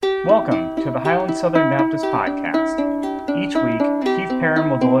Welcome to the Highland Southern Baptist Podcast. Each week, Keith Perrin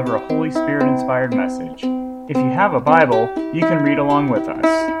will deliver a Holy Spirit-inspired message. If you have a Bible, you can read along with us.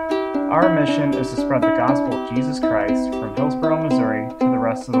 Our mission is to spread the gospel of Jesus Christ from Hillsboro, Missouri to the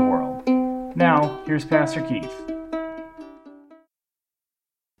rest of the world. Now, here's Pastor Keith.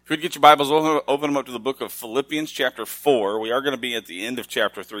 If you'd get your Bibles, open them up to the book of Philippians chapter 4. We are going to be at the end of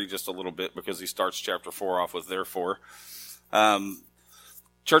chapter 3 just a little bit because he starts chapter 4 off with therefore.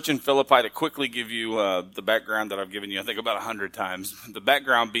 Church in Philippi, to quickly give you the background that I've given you, I think about 100 times. The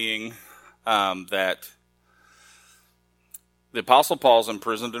background being that the Apostle Paul's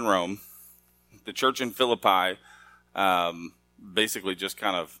imprisoned in Rome. The church in Philippi basically just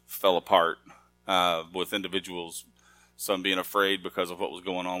kind of fell apart with individuals, some being afraid because of what was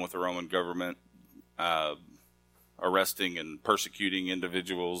going on with the Roman government, arresting and persecuting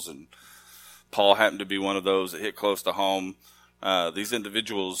individuals. And Paul happened to be one of those that hit close to home. These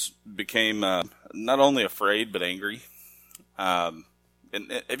individuals became not only afraid, but angry. And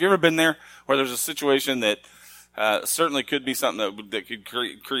have you ever been there where there's a situation that certainly could be something that could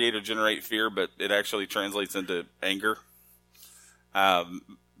create or generate fear, but it actually translates into anger?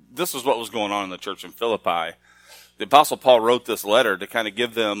 This is what was going on in the church in Philippi. The Apostle Paul wrote this letter to kind of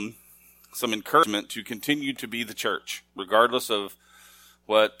give them some encouragement to continue to be the church, regardless of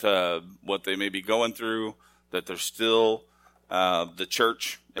what they may be going through, that they're still the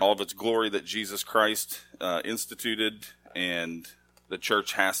church, all of its glory that Jesus Christ instituted, and the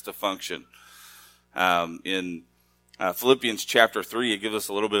church has to function. In Philippians chapter 3, it gives us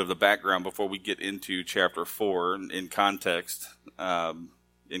a little bit of the background before we get into chapter 4. In context,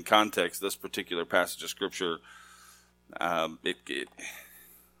 this particular passage of Scripture,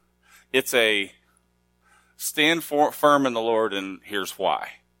 it's a stand firm in the Lord, and here's why.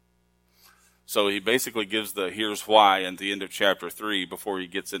 So he basically gives the here's why at the end of chapter 3 before he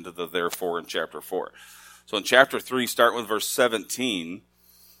gets into the therefore in chapter 4. So in chapter 3, start with verse 17.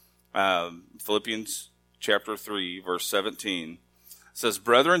 Philippians chapter 3, verse 17 says,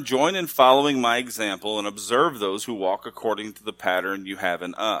 "Brethren, join in following my example and observe those who walk according to the pattern you have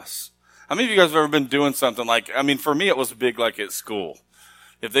in us." How many of you guys have ever been doing something for me, it was big like at school.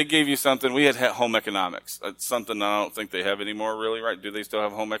 If they gave you something, we had home economics. That's something I don't think they have anymore, really, right? Do they still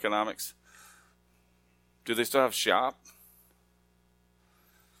have home economics? Do they still have shop?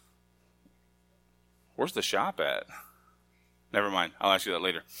 Where's the shop at? Never mind. I'll ask you that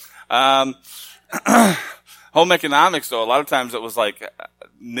later. Home economics, though, a lot of times it was like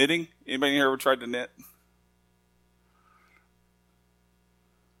knitting. Anybody here ever tried to knit?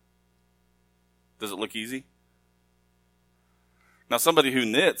 Does it look easy? Now, somebody who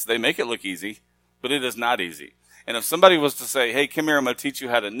knits, they make it look easy, but it is not easy. And if somebody was to say, "Hey, come here, I'm going to teach you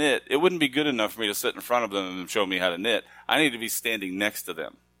how to knit," it wouldn't be good enough for me to sit in front of them and show me how to knit. I need to be standing next to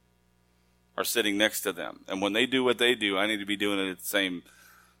them or sitting next to them. And when they do what they do, I need to be doing it at the same.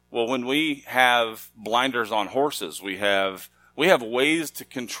 Well, when we have blinders on horses, we have ways to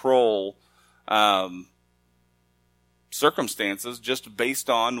control circumstances just based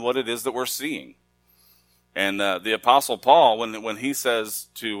on what it is that we're seeing. And the Apostle Paul, when he says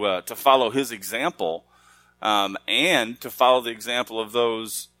to follow his example, and to follow the example of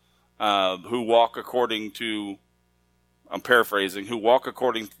those who walk according to, I'm paraphrasing, who walk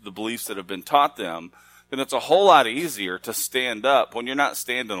according to the beliefs that have been taught them, then it's a whole lot easier to stand up when you're not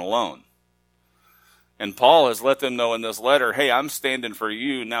standing alone. And Paul has let them know in this letter, hey, I'm standing for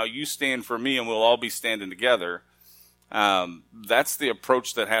you, now you stand for me, and we'll all be standing together. That's the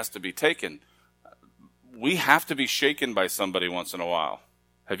approach that has to be taken. We have to be shaken by somebody once in a while.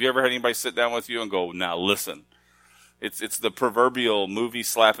 Have you ever had anybody sit down with you and go, "Now listen"? It's the proverbial movie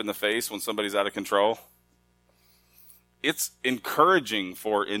slap in the face when somebody's out of control. It's encouraging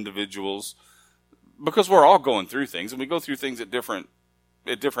for individuals because we're all going through things, and we go through things at different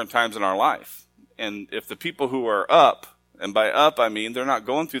times in our life. And if the people who are up, and by up I mean they're not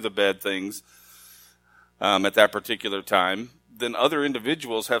going through the bad things at that particular time, then other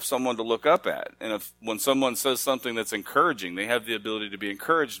individuals have someone to look up at. And when someone says something that's encouraging, they have the ability to be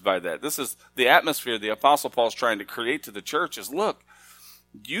encouraged by that. This is the atmosphere the Apostle Paul's trying to create to the church is, look,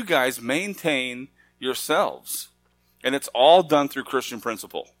 you guys maintain yourselves. And it's all done through Christian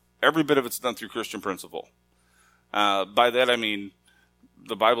principle. Every bit of it's done through Christian principle. By that I mean,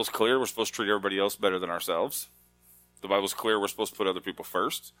 the Bible's clear we're supposed to treat everybody else better than ourselves. The Bible's clear we're supposed to put other people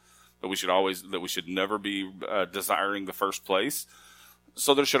first. That we should never be desiring the first place.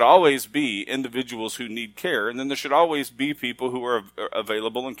 So there should always be individuals who need care, and then there should always be people who are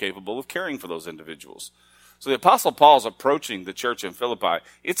available and capable of caring for those individuals. So the Apostle Paul's approaching the church in Philippi.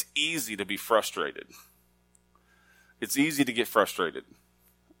 It's easy to be frustrated. It's easy to get frustrated.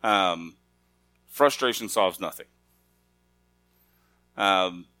 frustration solves nothing.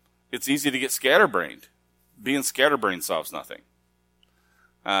 It's easy to get scatterbrained. Being scatterbrained solves nothing.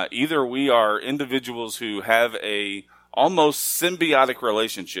 Either we are individuals who have a almost symbiotic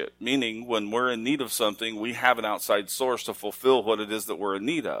relationship, meaning when we're in need of something, we have an outside source to fulfill what it is that we're in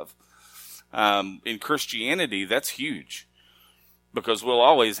need of. In Christianity, that's huge, because we'll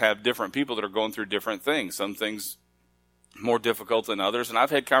always have different people that are going through different things. Some things more difficult than others. And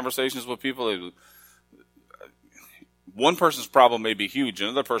I've had conversations with people who, one person's problem may be huge,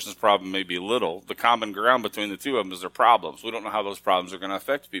 another person's problem may be little. The common ground between the two of them is their problems. We don't know how those problems are going to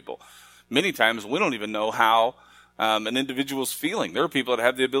affect people. Many times we don't even know how an individual's feeling. There are people that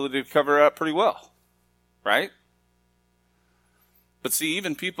have the ability to cover it up pretty well, right? But see,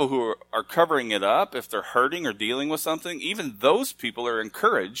 even people who are covering it up, if they're hurting or dealing with something, even those people are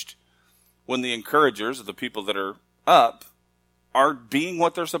encouraged when the encouragers, or the people that are up, are being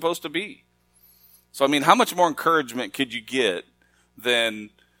what they're supposed to be. So, I mean, how much more encouragement could you get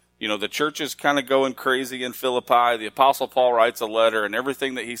than, the church is kind of going crazy in Philippi. The Apostle Paul writes a letter, and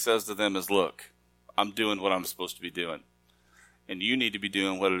everything that he says to them is, look, I'm doing what I'm supposed to be doing. And you need to be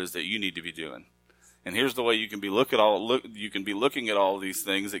doing what it is that you need to be doing. And here's the way you can be looking at all of these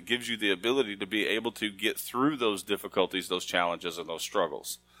things. It gives you the ability to be able to get through those difficulties, those challenges, and those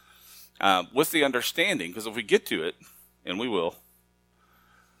struggles. With the understanding, because if we get to it, and we will,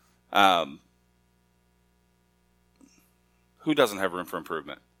 who doesn't have room for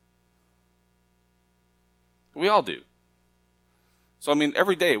improvement? We all do. So, I mean,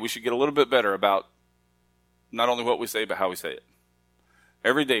 every day we should get a little bit better about not only what we say, but how we say it.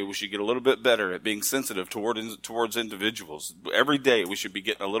 Every day we should get a little bit better at being sensitive towards individuals. Every day we should be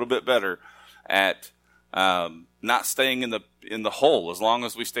getting a little bit better at not staying in the hole as long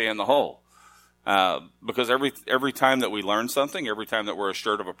as we stay in the hole. Because every time that we learn something, every time that we're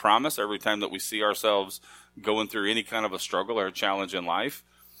assured of a promise, every time that we see ourselves going through any kind of a struggle or a challenge in life,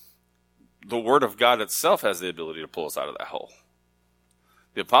 the Word of God itself has the ability to pull us out of that hole.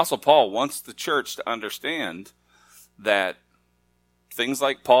 The Apostle Paul wants the church to understand that things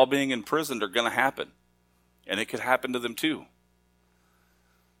like Paul being imprisoned are going to happen, and it could happen to them too.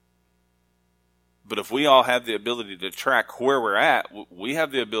 But if we all have the ability to track where we're at, we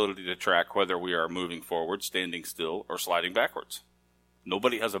have the ability to track whether we are moving forward, standing still, or sliding backwards.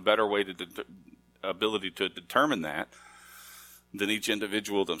 Nobody has a better ability to determine that than each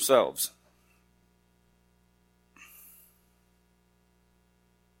individual themselves.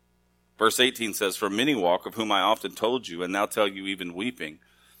 Verse 18 says, "For many walk, of whom I often told you, and now tell you even weeping,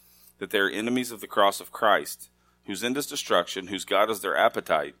 that they are enemies of the cross of Christ, whose end is destruction, whose God is their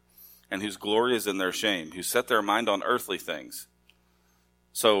appetite, and whose glory is in their shame, who set their mind on earthly things."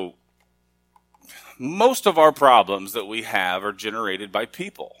 So, most of our problems that we have are generated by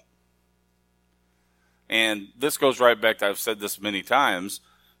people. And this goes right back to, I've said this many times,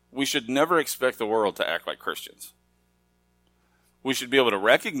 we should never expect the world to act like Christians. We should be able to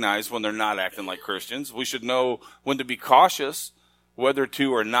recognize when they're not acting like Christians. We should know when to be cautious, whether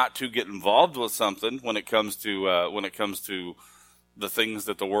to or not to get involved with something when it comes to the things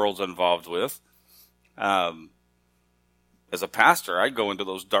that the world's involved with. As a pastor, I go into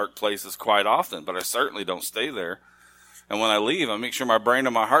those dark places quite often, but I certainly don't stay there. And when I leave, I make sure my brain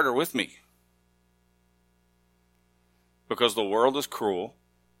and my heart are with me. Because the world is cruel.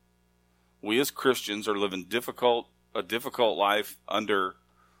 We as Christians are living a difficult life under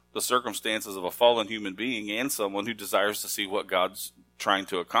the circumstances of a fallen human being and someone who desires to see what God's trying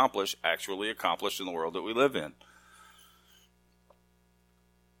to accomplish actually accomplished in the world that we live in.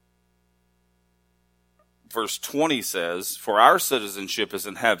 Verse 20 says, "For our citizenship is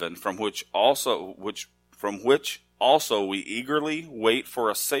in heaven, from which also we eagerly wait for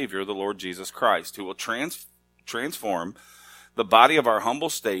a Savior, the Lord Jesus Christ, who will transform the body of our humble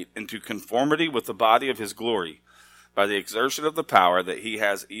state into conformity with the body of his glory, by the exertion of the power that he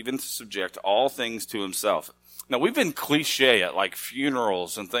has even to subject all things to himself." Now, we've been cliche at like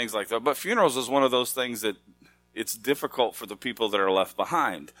funerals and things like that, but funerals is one of those things that it's difficult for the people that are left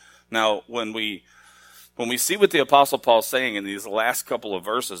behind. Now, when we see what the Apostle Paul's saying in these last couple of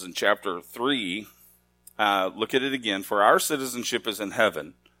verses in chapter 3, look at it again. "For our citizenship is in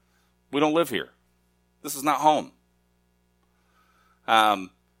heaven." We don't live here. This is not home.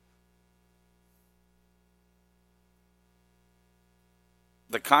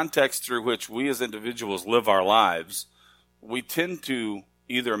 The context through which we as individuals live our lives, we tend to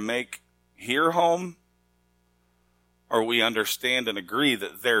either make here home or we understand and agree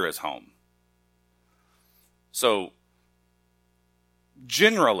that there is home. So,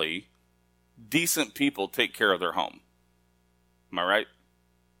 generally, decent people take care of their home. Am I right?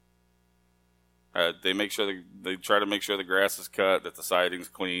 They make sure they try to make sure the grass is cut, that the siding's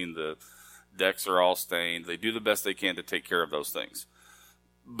clean, the decks are all stained. They do the best they can to take care of those things.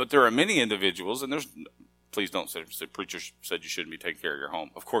 But there are many individuals, and please don't say preacher said you shouldn't be taking care of your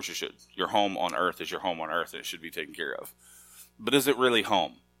home. Of course you should. Your home on earth is your home on earth, and it should be taken care of. But is it really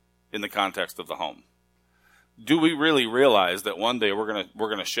home in the context of the home? Do we really realize that one day we're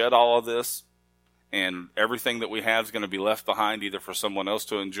gonna shed all of this, and everything that we have is going to be left behind either for someone else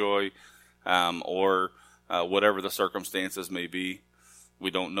to enjoy, or whatever the circumstances may be? We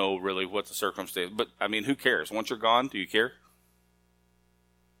don't know really what the circumstance, but I mean, who cares? Once you're gone, do you care?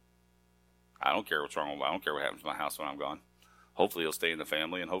 I don't care what's wrong. I don't care what happens to my house when I'm gone. Hopefully it'll stay in the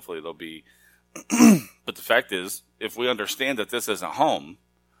family, and hopefully they'll be. But the fact is, if we understand that this isn't home,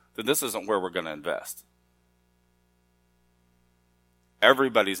 then this isn't where we're going to invest.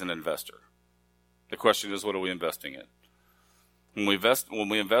 Everybody's an investor. The question is, what are we investing in? When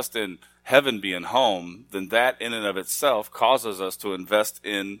we invest in heaven being home, then that in and of itself causes us to invest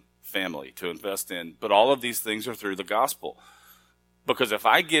in family, but all of these things are through the gospel. Because if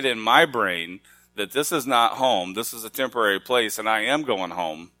I get in my brain that this is not home, this is a temporary place, and I am going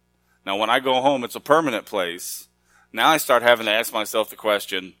home. Now, when I go home, it's a permanent place. Now I start having to ask myself the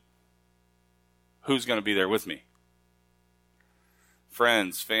question, who's going to be there with me?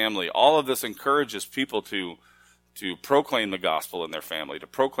 Friends, family, all of this encourages people to proclaim the gospel in their family, to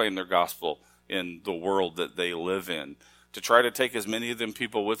proclaim their gospel in the world that they live in, to try to take as many of them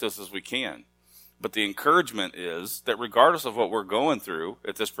people with us as we can. But the encouragement is that regardless of what we're going through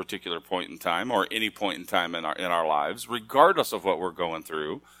at this particular point in time, or any point in time in our lives, regardless of what we're going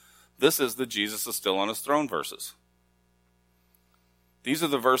through, this is the Jesus is still on his throne verses. These are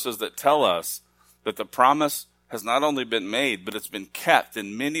the verses that tell us that the promise has not only been made, but it's been kept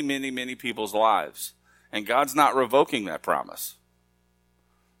in many, many, many people's lives. And God's not revoking that promise.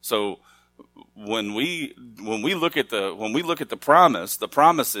 So when we look at the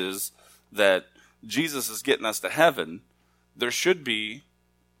promise is that Jesus is getting us to heaven. There should be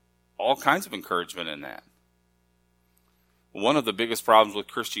all kinds of encouragement in that. One of the biggest problems with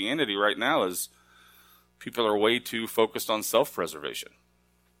Christianity right now is people are way too focused on self-preservation.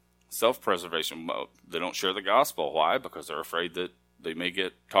 Self-preservation, they don't share the gospel. Why? Because they're afraid that they may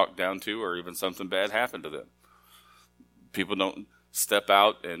get talked down to, or even something bad happen to them. People don't step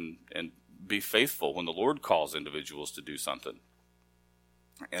out and be faithful when the Lord calls individuals to do something.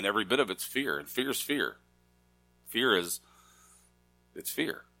 And every bit of it's fear, and fear is fear. It's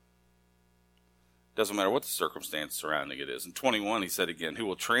fear. Doesn't matter what the circumstance surrounding it is. In 21, he said again, who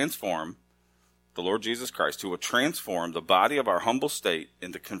will transform the Lord Jesus Christ, who will transform the body of our humble state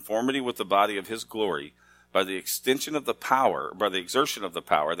into conformity with the body of his glory by the exertion of the power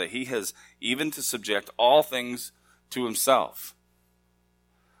that he has, even to subject all things to himself.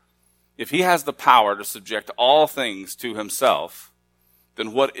 If he has the power to subject all things to himself,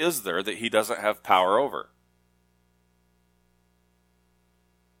 then what is there that he doesn't have power over?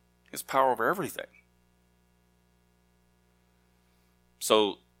 He has power over everything.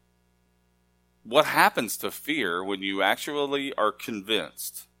 So, what happens to fear when you actually are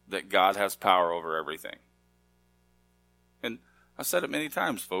convinced that God has power over everything? And I've said it many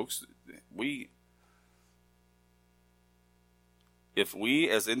times, folks. If we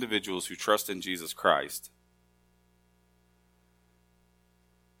as individuals who trust in Jesus Christ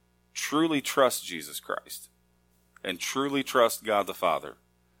truly trust Jesus Christ, and truly trust God the Father,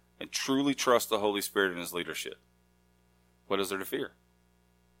 and truly trust the Holy Spirit in his leadership, what is there to fear?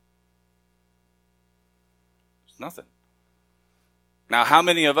 There's nothing. Now, how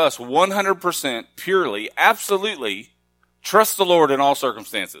many of us 100% purely, absolutely trust the Lord in all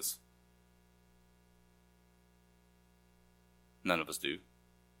circumstances? None of us do.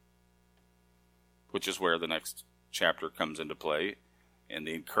 Which is where the next chapter comes into play, and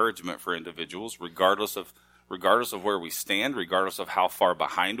the encouragement for individuals, regardless of where we stand, regardless of how far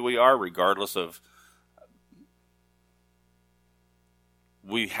behind we are, we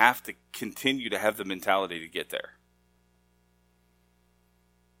have to continue to have the mentality to get there.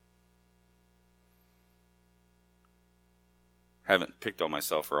 Haven't picked on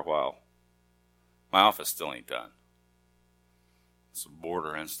myself for a while. My office still ain't done. Some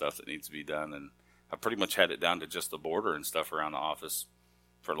border and stuff that needs to be done, and I pretty much had it down to just the border and stuff around the office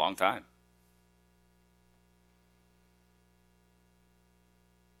for a long time.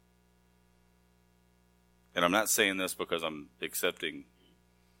 And I'm not saying this because I'm accepting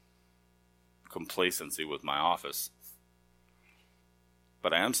complacency with my office,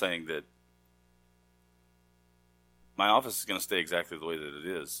 but I am saying that my office is going to stay exactly the way that it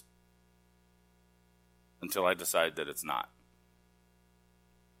is until I decide that it's not.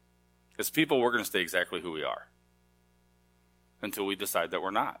 As people, we're going to stay exactly who we are until we decide that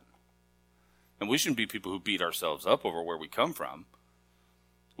we're not. And we shouldn't be people who beat ourselves up over where we come from.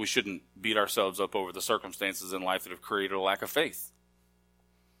 We shouldn't beat ourselves up over the circumstances in life that have created a lack of faith.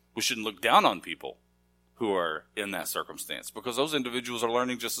 We shouldn't look down on people who are in that circumstance, because those individuals are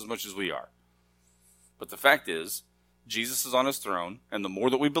learning just as much as we are. But the fact is, Jesus is on his throne, and the more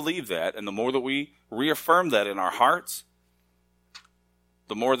that we believe that, and the more that we reaffirm that in our hearts,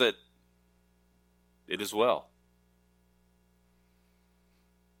 the more that it is well.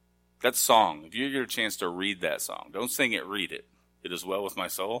 That song, if you get a chance to read that song, don't sing it, read it. It is well with my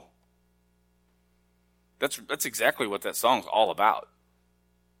soul. That's exactly what that song's all about.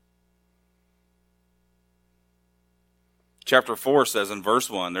 Chapter 4 says in verse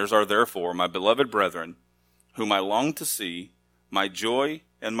 1, there's our therefore, my beloved brethren, whom I long to see, my joy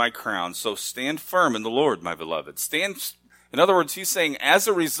and my crown. So stand firm in the Lord, my beloved. In other words, he's saying, as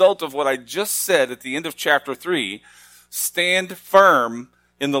a result of what I just said at the end of chapter 3, stand firm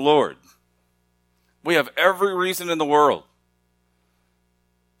in the Lord. We have every reason in the world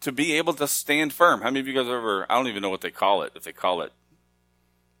to be able to stand firm. How many of you guys ever, I don't even know what they call it. If they call it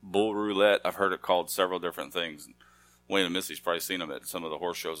bull roulette, I've heard it called several different things. Wayne and Missy's probably seen them at some of the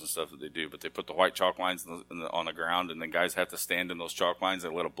horse shows and stuff that they do, but they put the white chalk lines on the ground, and then guys have to stand in those chalk lines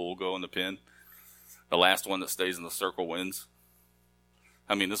and let a bull go in the pen. The last one that stays in the circle wins.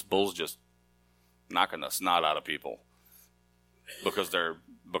 I mean, this bull's just knocking the snot out of people because they're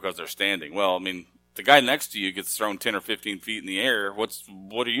standing. Well, I mean, the guy next to you gets thrown 10 or 15 feet in the air. What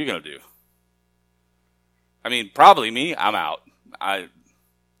are you going to do? I mean, probably me. I'm out. I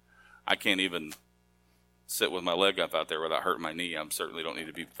can't even sit with my leg up out there without hurting my knee. I certainly don't need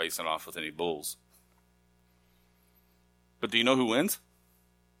to be facing off with any bulls. But do you know who wins?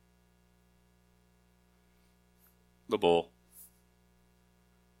 The bull.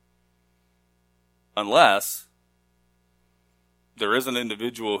 Unless there is an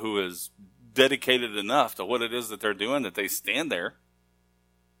individual who is dedicated enough to what it is that they're doing that they stand there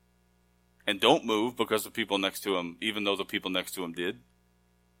and don't move because the people next to them, even though the people next to them did.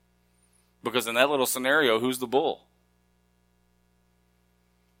 Because in that little scenario, who's the bull?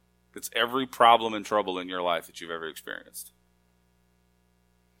 It's every problem and trouble in your life that you've ever experienced.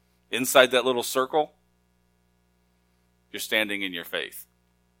 Inside that little circle, you're standing in your faith.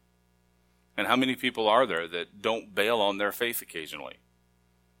 And how many people are there that don't bail on their faith occasionally?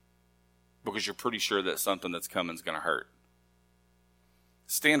 Because you're pretty sure that something that's coming is going to hurt.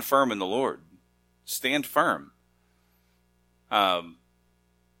 Stand firm in the Lord. Stand firm.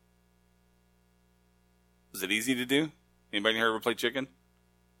 Is it easy to do? Anybody here ever play chicken?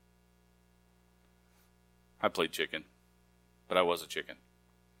 I played chicken, but I was a chicken.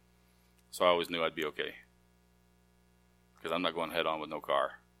 So I always knew I'd be okay. Because I'm not going head on with no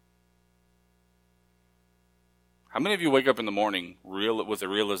car. How many of you wake up in the morning with a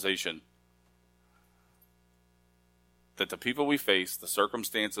realization that the people we face, the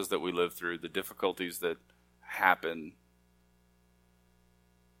circumstances that we live through, the difficulties that happen,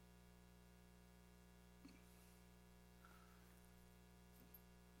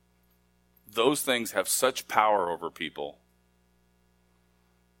 those things have such power over people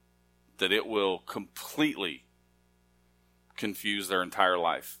that it will completely confuse their entire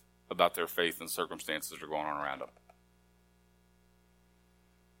life about their faith and circumstances that are going on around them.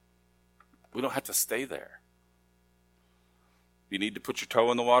 We don't have to stay there. You need to put your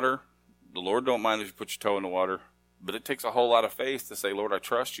toe in the water. The Lord don't mind if you put your toe in the water, but it takes a whole lot of faith to say, Lord, I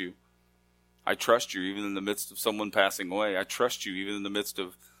trust you. I trust you even in the midst of someone passing away. I trust you even in the midst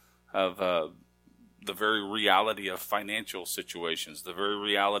of the very reality of financial situations, the very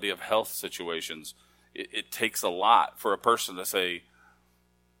reality of health situations. It takes a lot for a person to say,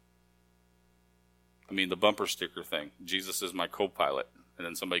 the bumper sticker thing, Jesus is my co-pilot. And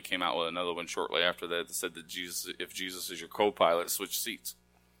then somebody came out with another one shortly after that said that if Jesus is your co-pilot, switch seats.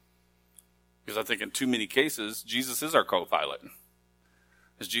 Because I think in too many cases, Jesus is our co-pilot.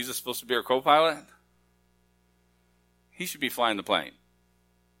 Is Jesus supposed to be our co-pilot? He should be flying the plane.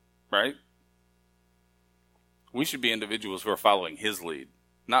 Right? We should be individuals who are following his lead,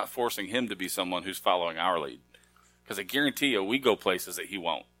 not forcing him to be someone who's following our lead. Because I guarantee you, we go places that he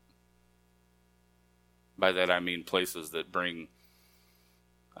won't. By that I mean places that bring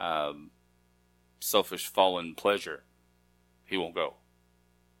selfish, fallen pleasure. He won't go.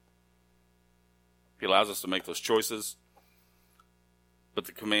 He allows us to make those choices. But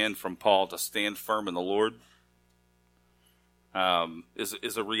the command from Paul to stand firm in the Lord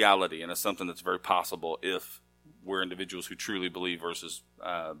is a reality, and it's something that's very possible if we're individuals who truly believe, verses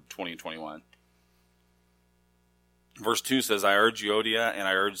 20 and 21. Verse 2 says, I urge Euodia and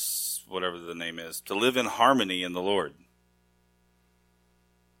I urge whatever the name is, to live in harmony in the Lord.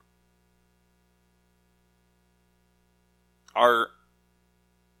 Are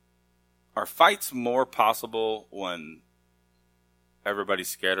fights more possible when everybody's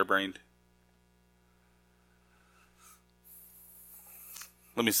scatterbrained?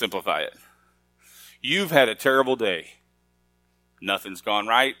 Let me simplify it. You've had a terrible day. Nothing's gone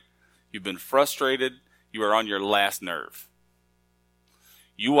right. You've been frustrated. You are on your last nerve.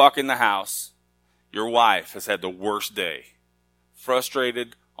 You walk in the house. Your wife has had the worst day.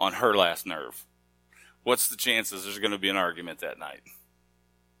 Frustrated, on her last nerve. What's the chances there's going to be an argument that night?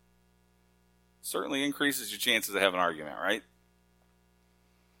 Certainly increases your chances of having an argument, right?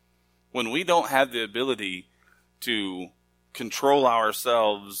 When we don't have the ability to control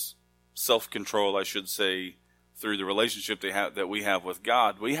ourselves, self-control, I should say, through the relationship that we have with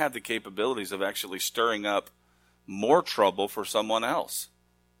God, we have the capabilities of actually stirring up more trouble for someone else.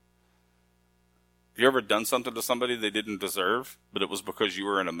 Have you ever done something to somebody they didn't deserve, but it was because you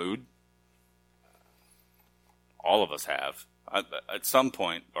were in a mood? All of us have. At some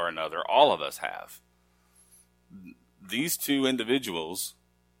point or another, all of us have. These two individuals,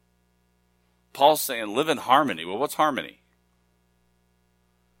 Paul's saying, live in harmony. Well, what's harmony?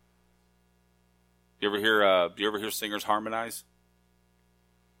 Do you ever hear singers harmonize?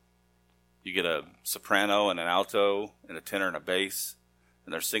 You get a soprano and an alto and a tenor and a bass,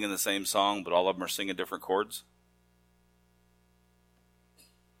 and they're singing the same song, but all of them are singing different chords.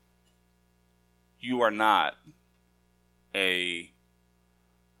 You are not a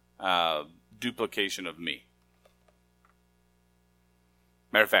duplication of me.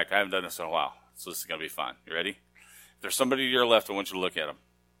 Matter of fact, I haven't done this in a while, so this is going to be fun. You ready? If there's somebody to your left, I want you to look at them.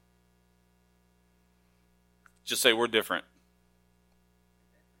 Just say, we're different.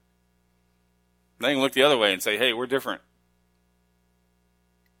 Then you can look the other way and say, hey, we're different.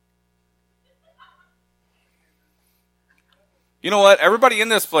 You know what? Everybody in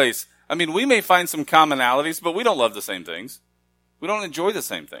this place, I mean, we may find some commonalities, but we don't love the same things. We don't enjoy the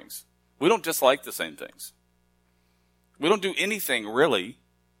same things. We don't dislike the same things. We don't do anything, really,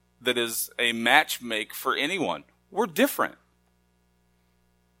 that is a match make for anyone. We're different.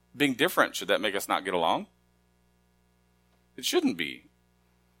 Being different, should that make us not get along? It shouldn't be.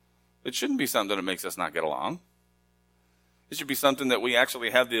 It shouldn't be something that makes us not get along. It should be something that we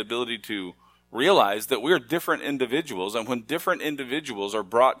actually have the ability to realize that we're different individuals, and when different individuals are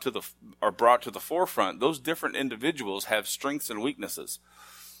brought to the forefront, those different individuals have strengths and weaknesses.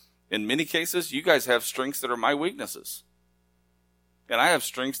 In many cases, you guys have strengths that are my weaknesses. And I have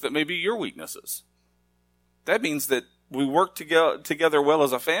strengths that may be your weaknesses. That means that we work together well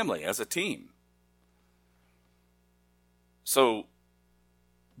as a family, as a team. So,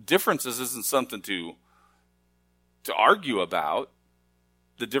 differences isn't something to argue about.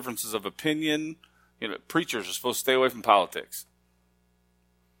 The differences of opinion. You know, preachers are supposed to stay away from politics.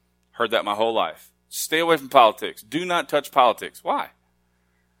 Heard that my whole life. Stay away from politics. Do not touch politics. Why?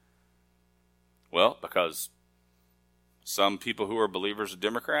 Well, because some people who are believers are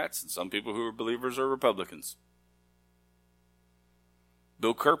Democrats and some people who are believers are Republicans.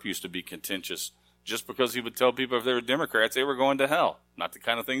 Bill Kerp used to be contentious just because he would tell people if they were Democrats, they were going to hell. Not the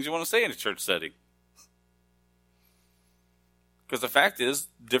kind of things you want to say in a church setting. Because the fact is,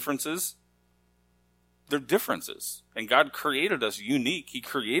 differences, they're differences. And God created us unique. He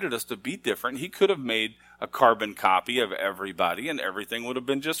created us to be different. He could have made a carbon copy of everybody and everything would have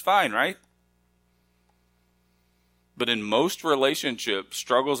been just fine, right? But in most relationship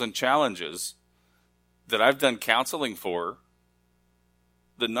struggles and challenges that I've done counseling for,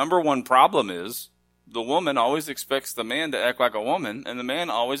 the number one problem is the woman always expects the man to act like a woman, and the man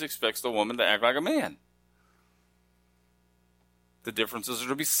always expects the woman to act like a man. The differences are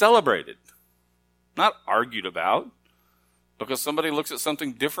to be celebrated, not argued about. Because somebody looks at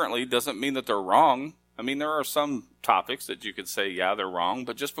something differently doesn't mean that they're wrong. I mean, there are some topics that you could say, yeah, they're wrong,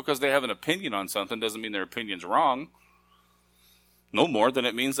 but just because they have an opinion on something doesn't mean their opinion's wrong. No more than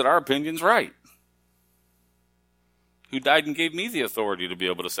it means that our opinion's right. Who died and gave me the authority to be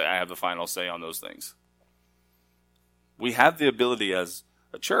able to say I have the final say on those things? We have the ability as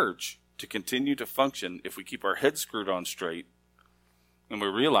a church to continue to function if we keep our heads screwed on straight and we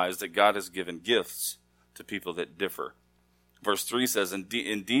realize that God has given gifts to people that differ. Verse 3 says,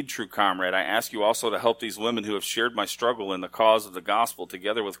 Indeed, true comrade, I ask you also to help these women who have shared my struggle in the cause of the gospel,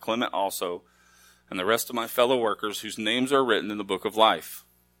 together with Clement also, and the rest of my fellow workers whose names are written in the book of life.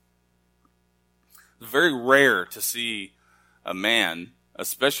 It's very rare to see a man,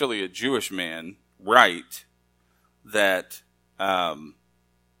 especially a Jewish man, write that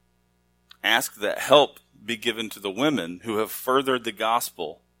ask that help be given to the women who have furthered the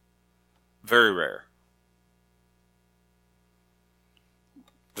gospel Very rare.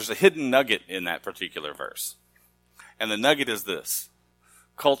 There's a hidden nugget in that particular verse. And the nugget is this: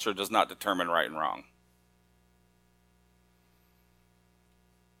 culture does not determine right and wrong.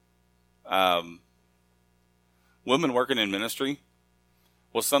 Women working in ministry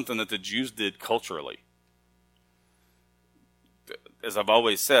was something that the Jews did culturally. As I've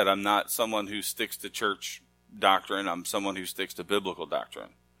always said, I'm not someone who sticks to church doctrine. I'm someone who sticks to biblical doctrine.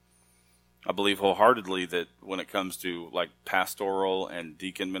 I believe wholeheartedly that when it comes to like pastoral and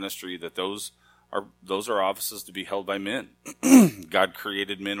deacon ministry, that those are offices to be held by men. God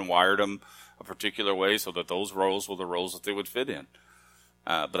created men and wired them a particular way so that those roles were the roles that they would fit in.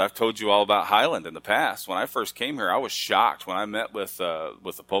 But I've told you all about Highland in the past. When I first came here, I was shocked when I met with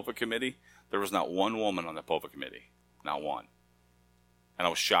the pulpit committee. There was not one woman on the pulpit committee, not one, and I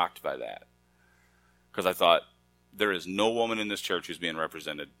was shocked by that because I thought there is no woman in this church who's being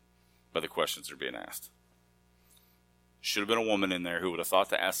represented by the questions that are being asked. Should have been a woman in there who would have thought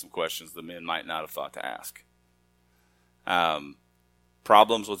to ask some questions the men might not have thought to ask.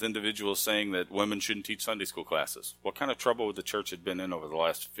 Problems with individuals saying that women shouldn't teach Sunday school classes. What kind of trouble would the church have been in over the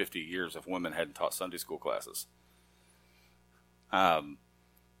last 50 years if women hadn't taught Sunday school classes? Women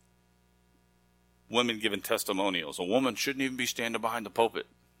giving testimonials. A woman shouldn't even be standing behind the pulpit.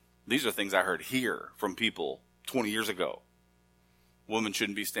 These are things I heard here from people 20 years ago. Women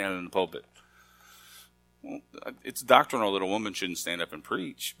shouldn't be standing in the pulpit. Well, it's doctrinal that a woman shouldn't stand up and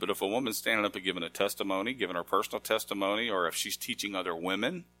preach, but if a woman's standing up and giving a testimony, giving her personal testimony, or if she's teaching other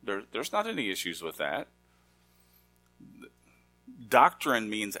women, there's not any issues with that. Doctrine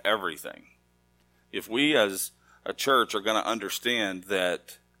means everything. If we as a church are going to understand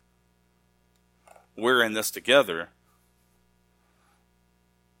that we're in this together,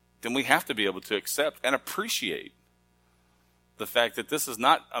 then we have to be able to accept and appreciate the fact that this is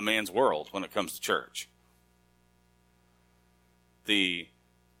not a man's world when it comes to church. The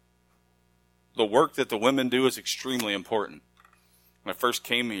work that the women do is extremely important. When I first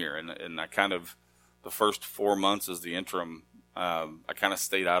came here, and I kind of, the first 4 months as the interim, I kind of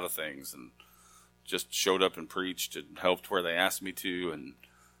stayed out of things and just showed up and preached and helped where they asked me to. And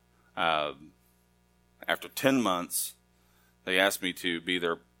after 10 months, they asked me to be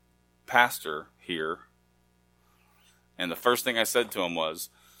their pastor here. And the first thing I said to them was,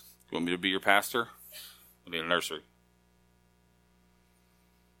 "You want me to be your pastor? I need a nursery."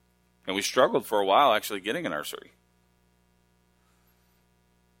 And we struggled for a while actually getting a nursery.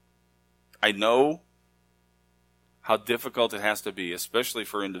 I know how difficult it has to be, especially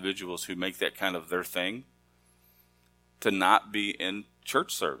for individuals who make that kind of their thing, to not be in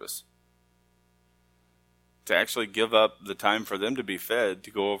church service. To actually give up the time for them to be fed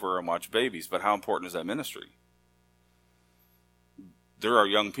to go over and watch babies. But how important is that ministry? There are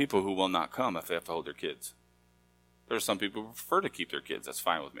young people who will not come if they have to hold their kids. There are some people who prefer to keep their kids. That's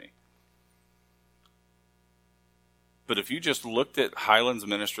fine with me. But if you just looked at Highland's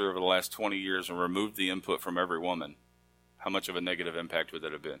ministry over the last 20 years and removed the input from every woman, how much of a negative impact would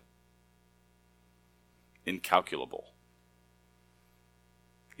that have been? Incalculable.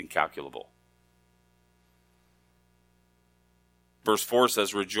 Incalculable. Verse 4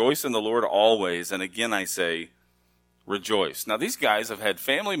 says, "Rejoice in the Lord always, and again I say, rejoice." Now these guys have had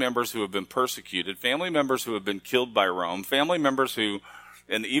family members who have been persecuted, family members who have been killed by Rome, family members who,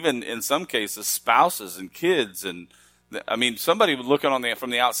 and even in some cases, spouses and kids. And I mean, somebody looking from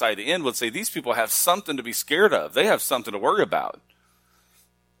the outside in would say these people have something to be scared of. They have something to worry about.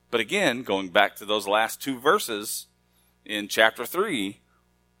 But again, going back to those last two verses in chapter 3,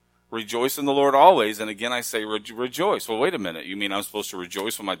 rejoice in the Lord always, and again I say rejoice. Well, wait a minute. You mean I'm supposed to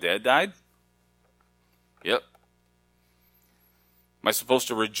rejoice when my dad died? Yep. Am I supposed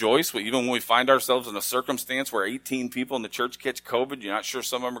to rejoice even when we find ourselves in a circumstance where 18 people in the church catch COVID? You're not sure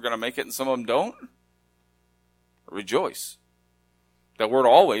some of them are going to make it and some of them don't? Rejoice. That word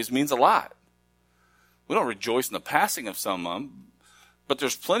always means a lot. We don't rejoice in the passing of someone, but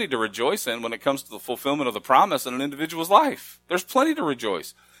there's plenty to rejoice in when it comes to the fulfillment of the promise in an individual's life. There's plenty to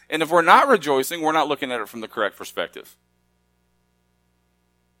rejoice. And if we're not rejoicing, we're not looking at it from the correct perspective.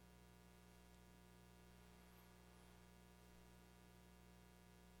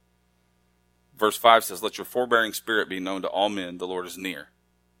 Verse 5 says, "Let your forbearing spirit be known to all men. The Lord is near."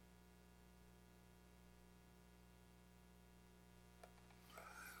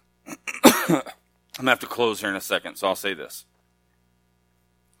 I'm going to have to close here in a second, so I'll say this.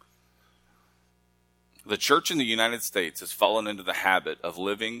 The church in the United States has fallen into the habit of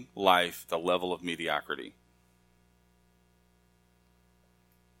living life at the level of mediocrity.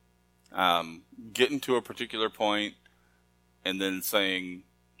 Getting to a particular point and then saying,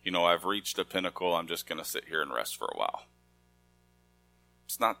 I've reached a pinnacle, I'm just going to sit here and rest for a while.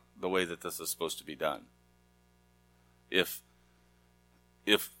 It's not the way that this is supposed to be done. If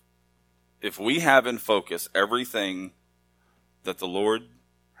we have in focus everything that the Lord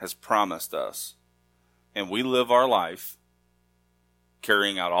has promised us, and we live our life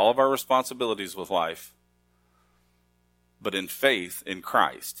carrying out all of our responsibilities with life, but in faith in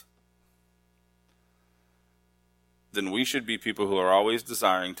Christ, then we should be people who are always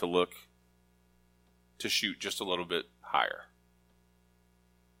desiring to shoot just a little bit higher.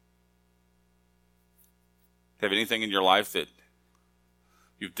 Have anything in your life that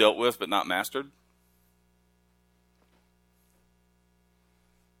you've dealt with but not mastered?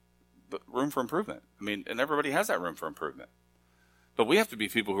 But room for improvement. And everybody has that room for improvement. But we have to be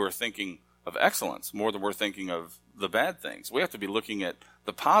people who are thinking of excellence more than we're thinking of the bad things. We have to be looking at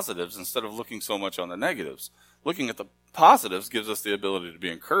the positives instead of looking so much on the negatives. Looking at the positives gives us the ability to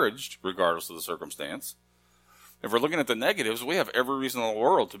be encouraged regardless of the circumstance. If we're looking at the negatives, we have every reason in the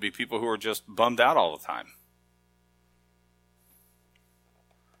world to be people who are just bummed out all the time.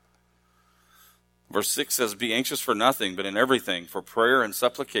 Verse 6 says, "Be anxious for nothing, but in everything, for prayer and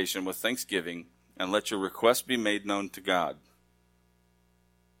supplication with thanksgiving, and let your requests be made known to God."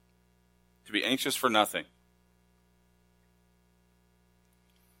 To be anxious for nothing.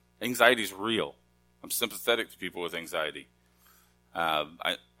 Anxiety is real. I'm sympathetic to people with anxiety.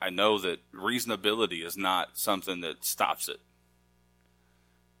 I know that reasonability is not something that stops it.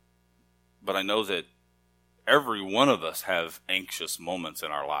 But I know that every one of us have anxious moments in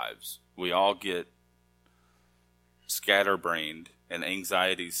our lives. We all get scatterbrained, and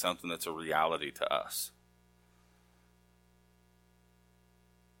anxiety is something that's a reality to us.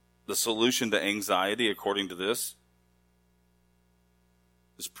 The solution to anxiety, according to this,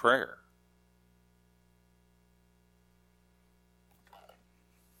 is prayer.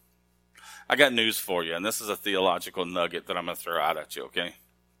 I got news for you, and this is a theological nugget that I'm going to throw out at you, okay?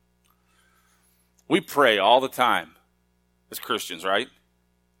 We pray all the time as Christians, right?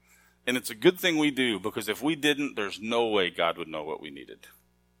 And it's a good thing we do, because if we didn't, there's no way God would know what we needed.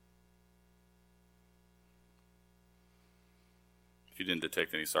 If you didn't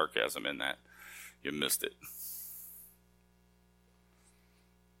detect any sarcasm in that, you missed it.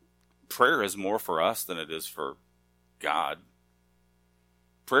 Prayer is more for us than it is for God.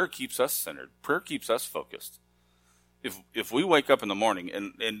 Prayer keeps us centered. Prayer keeps us focused. If we wake up in the morning,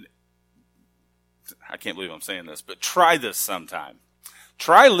 and I can't believe I'm saying this, but try this sometime.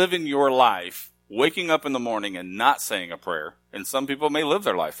 Try living your life, waking up in the morning and not saying a prayer. And some people may live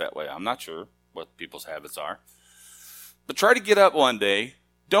their life that way. I'm not sure what people's habits are. But try to get up one day,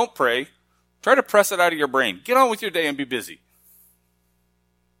 don't pray, try to press it out of your brain. Get on with your day and be busy.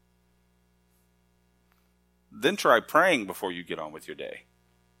 Then try praying before you get on with your day.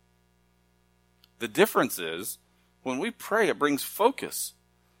 The difference is, when we pray, it brings focus.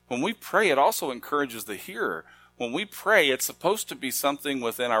 When we pray, it also encourages the hearer. When we pray, it's supposed to be something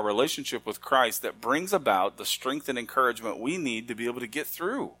within our relationship with Christ that brings about the strength and encouragement we need to be able to get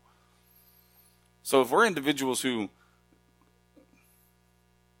through. So if we're individuals who,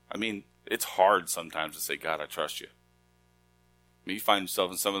 it's hard sometimes to say, God, I trust you. You find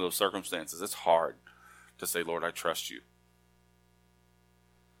yourself in some of those circumstances. It's hard to say, Lord, I trust you.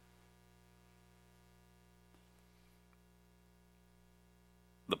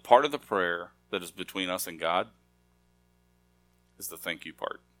 The part of the prayer that is between us and God is the thank you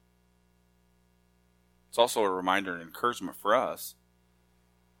part. It's also a reminder and encouragement for us.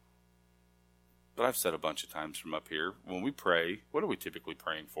 But I've said a bunch of times from up here, when we pray, what are we typically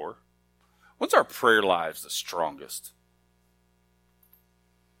praying for? When's our prayer lives the strongest?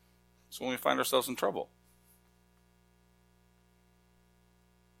 It's when we find ourselves in trouble.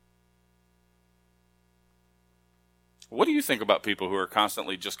 What do you think about people who are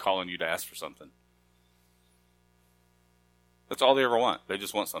constantly just calling you to ask for something? That's all they ever want. They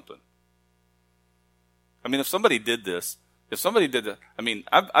just want something. If somebody did this,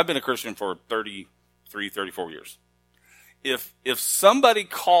 I've been a Christian for 33, 34 years. If somebody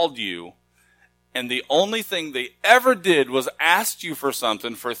called you and the only thing they ever did was asked you for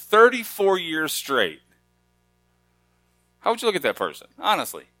something for 34 years straight, how would you look at that person?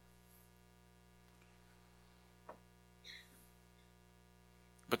 Honestly.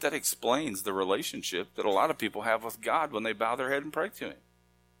 But that explains the relationship that a lot of people have with God when they bow their head and pray to Him.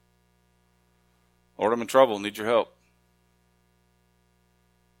 Lord, I'm in trouble, need your help.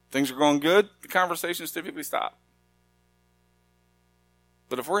 Things are going good, the conversations typically stop.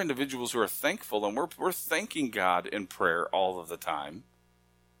 But if we're individuals who are thankful and we're thanking God in prayer all of the time,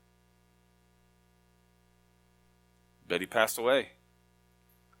 Betty passed away.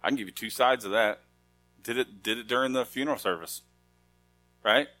 I can give you two sides of that. Did it during the funeral service,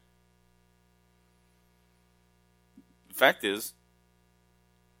 right? The fact is,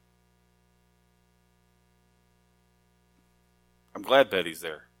 I'm glad Betty's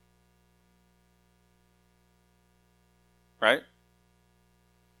there. Right?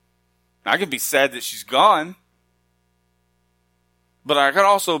 I can be sad that she's gone, but I can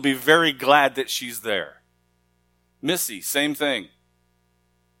also be very glad that she's there. Missy, same thing.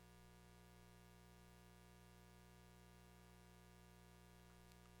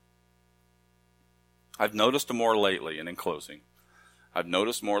 I've noticed more lately, and in closing, I've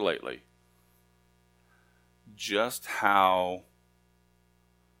noticed more lately just how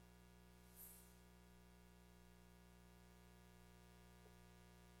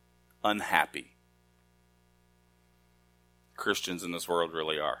unhappy Christians in this world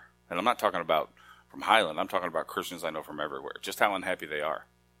really are. And I'm not talking about from Highland. I'm talking about Christians I know from everywhere. Just how unhappy they are.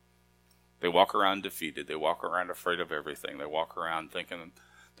 They walk around defeated. They walk around afraid of everything. They walk around thinking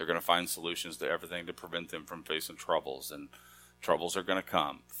they're going to find solutions to everything to prevent them from facing troubles. And troubles are going to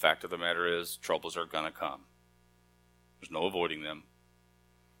come. The fact of the matter is, troubles are going to come. There's no avoiding them.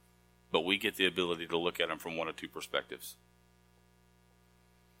 But we get the ability to look at them from one of two perspectives.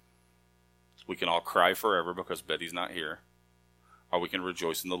 We can all cry forever because Betty's not here, or we can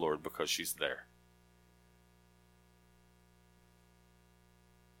rejoice in the Lord because she's there.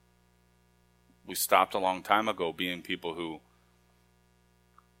 We stopped a long time ago being people who,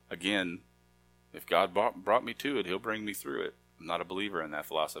 again, if God brought me to it, He'll bring me through it. I'm not a believer in that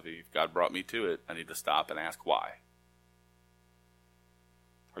philosophy. If God brought me to it, I need to stop and ask why.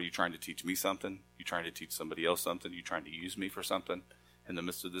 Are you trying to teach me something? Are you trying to teach somebody else something? Are you trying to use me for something in the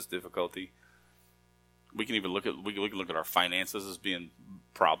midst of this difficulty? We can even look at our finances as being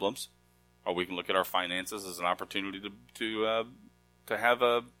problems, or we can look at our finances as an opportunity to have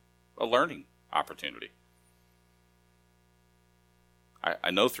a learning opportunity.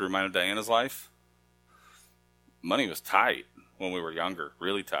 I know through mine and Diana's life, money was tight when we were younger,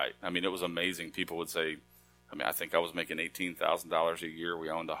 really tight. I mean, it was amazing. People would say, I think I was making $18,000 a year. We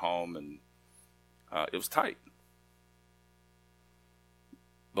owned a home, and it was tight.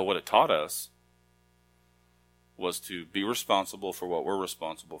 But what it taught us was to be responsible for what we're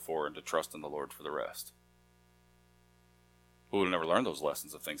responsible for and to trust in the Lord for the rest. We would have never learned those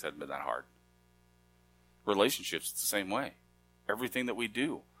lessons if things hadn't been that hard. Relationships, it's the same way. Everything that we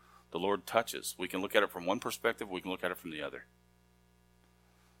do, the Lord touches. We can look at it from one perspective, we can look at it from the other.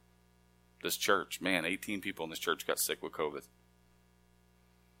 This church, 18 people in this church got sick with COVID.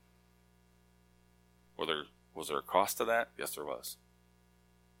 Was there a cost to that? Yes, there was.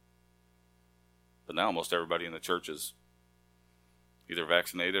 But now almost everybody in the church is either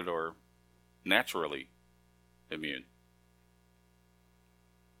vaccinated or naturally immune.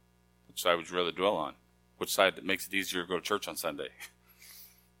 Which side would you rather dwell on? Which side that makes it easier to go to church on Sunday?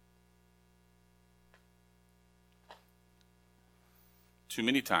 Too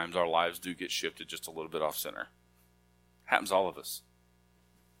many times our lives do get shifted just a little bit off center. Happens to all of us.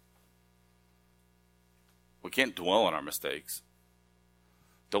 We can't dwell on our mistakes.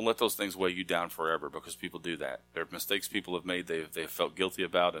 Don't let those things weigh you down forever, because people do that. There are mistakes people have made, they've felt guilty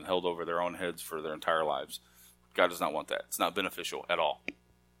about and held over their own heads for their entire lives. God does not want that. It's not beneficial at all.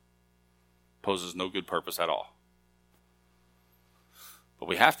 Poses no good purpose at all. But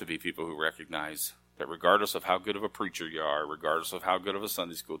we have to be people who recognize that regardless of how good of a preacher you are, regardless of how good of a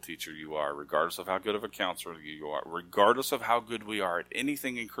Sunday school teacher you are, regardless of how good of a counselor you are, regardless of how good we are at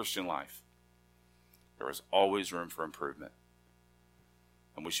anything in Christian life, there is always room for improvement.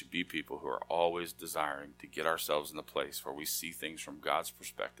 And we should be people who are always desiring to get ourselves in the place where we see things from God's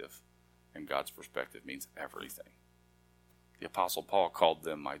perspective. And God's perspective means everything. The Apostle Paul called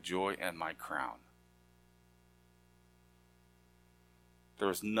them my joy and my crown. There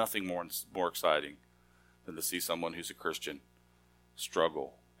is nothing more exciting than to see someone who's a Christian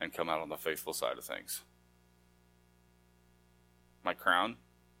struggle and come out on the faithful side of things. My crown?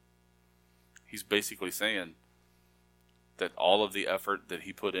 He's basically saying that all of the effort that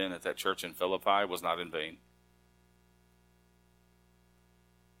he put in at that church in Philippi was not in vain.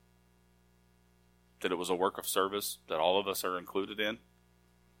 That it was a work of service that all of us are included in,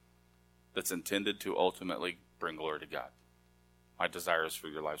 that's intended to ultimately bring glory to God. My desire is for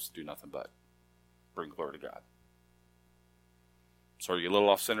your lives to do nothing but bring glory to God. So are you a little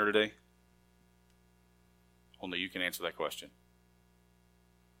off center today? Only you can answer that question.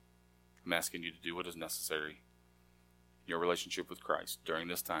 I'm asking you to do what is necessary in your relationship with Christ during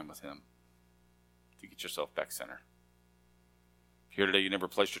this time with Him to get yourself back center. If you're here today, you never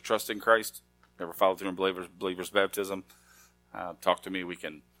placed your trust in Christ, never followed through in believer's baptism, talk to me. We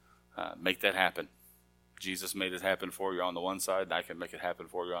can make that happen. Jesus made it happen for you on the one side, and I can make it happen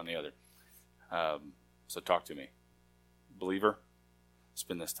for you on the other. So talk to me. Believer,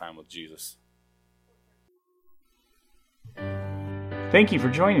 spend this time with Jesus. Thank you for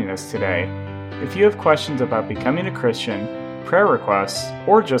joining us today. If you have questions about becoming a Christian, prayer requests,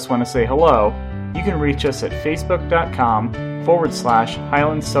 or just want to say hello, you can reach us at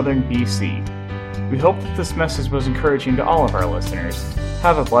facebook.com/Highlands Southern BC. We hope that this message was encouraging to all of our listeners.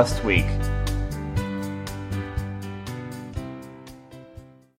 Have a blessed week.